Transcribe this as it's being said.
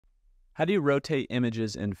How do you rotate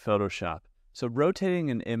images in Photoshop? So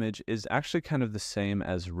rotating an image is actually kind of the same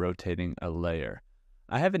as rotating a layer.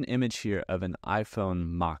 I have an image here of an iPhone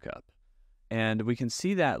mockup, and we can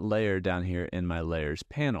see that layer down here in my layers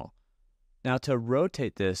panel. Now to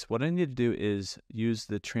rotate this, what I need to do is use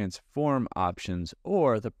the transform options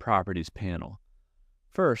or the properties panel.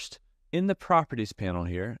 First, in the properties panel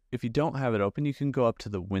here, if you don't have it open, you can go up to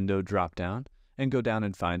the window drop down and go down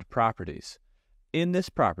and find properties. In this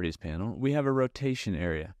properties panel, we have a rotation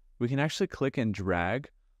area. We can actually click and drag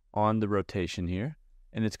on the rotation here,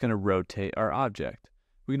 and it's going to rotate our object.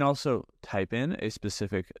 We can also type in a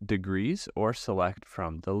specific degrees or select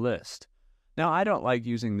from the list. Now, I don't like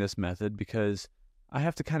using this method because I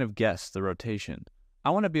have to kind of guess the rotation. I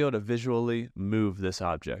want to be able to visually move this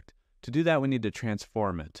object. To do that, we need to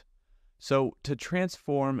transform it. So to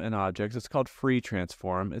transform an object, it's called free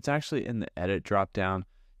transform. It's actually in the edit drop down.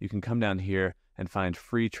 You can come down here and find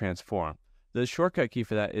free transform. The shortcut key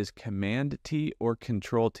for that is Command T or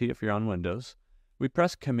Control T if you're on Windows. We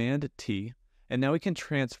press Command T, and now we can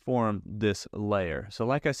transform this layer. So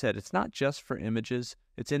like I said, it's not just for images,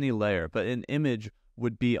 it's any layer, but an image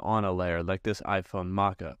would be on a layer like this iPhone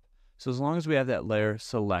mockup. So as long as we have that layer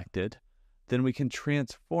selected, then we can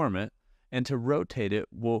transform it, and to rotate it,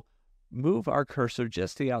 we'll move our cursor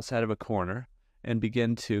just to the outside of a corner and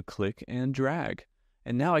begin to click and drag.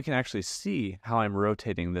 And now I can actually see how I'm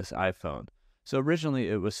rotating this iPhone. So originally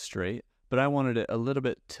it was straight, but I wanted it a little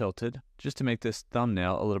bit tilted just to make this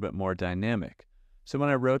thumbnail a little bit more dynamic. So when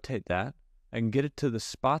I rotate that, I can get it to the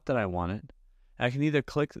spot that I want it. I can either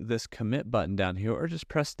click this commit button down here or just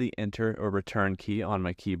press the enter or return key on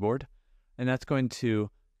my keyboard. And that's going to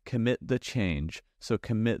commit the change. So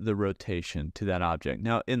commit the rotation to that object.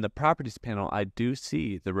 Now in the properties panel, I do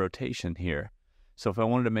see the rotation here. So if I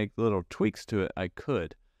wanted to make little tweaks to it, I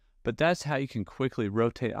could. But that's how you can quickly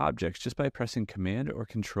rotate objects, just by pressing Command or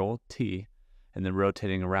Control T and then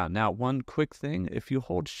rotating around. Now, one quick thing, if you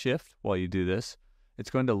hold Shift while you do this,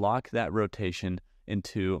 it's going to lock that rotation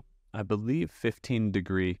into, I believe,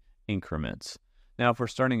 15-degree increments. Now, if we're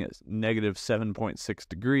starting at negative 7.6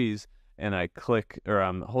 degrees and I click, or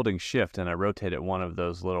I'm holding Shift and I rotate at one of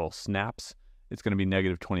those little snaps, it's going to be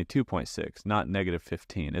negative 22.6, not negative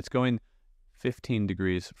 15. It's going 15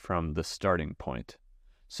 degrees from the starting point.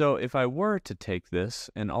 So if I were to take this,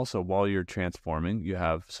 and also while you're transforming, you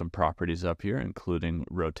have some properties up here, including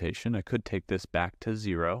rotation. I could take this back to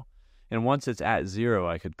 0. And once it's at 0,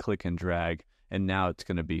 I could click and drag, and now it's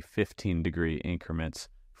going to be 15-degree increments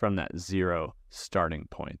from that 0 starting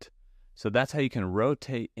point. So that's how you can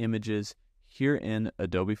rotate images here in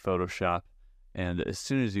Adobe Photoshop. And as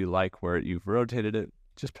soon as you like where you've rotated it,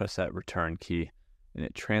 just press that return key, and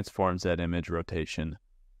it transforms that image rotation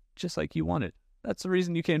just like you wanted. That's the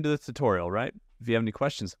reason you came to this tutorial, right? If you have any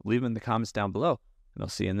questions, leave them in the comments down below, and I'll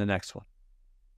see you in the next one.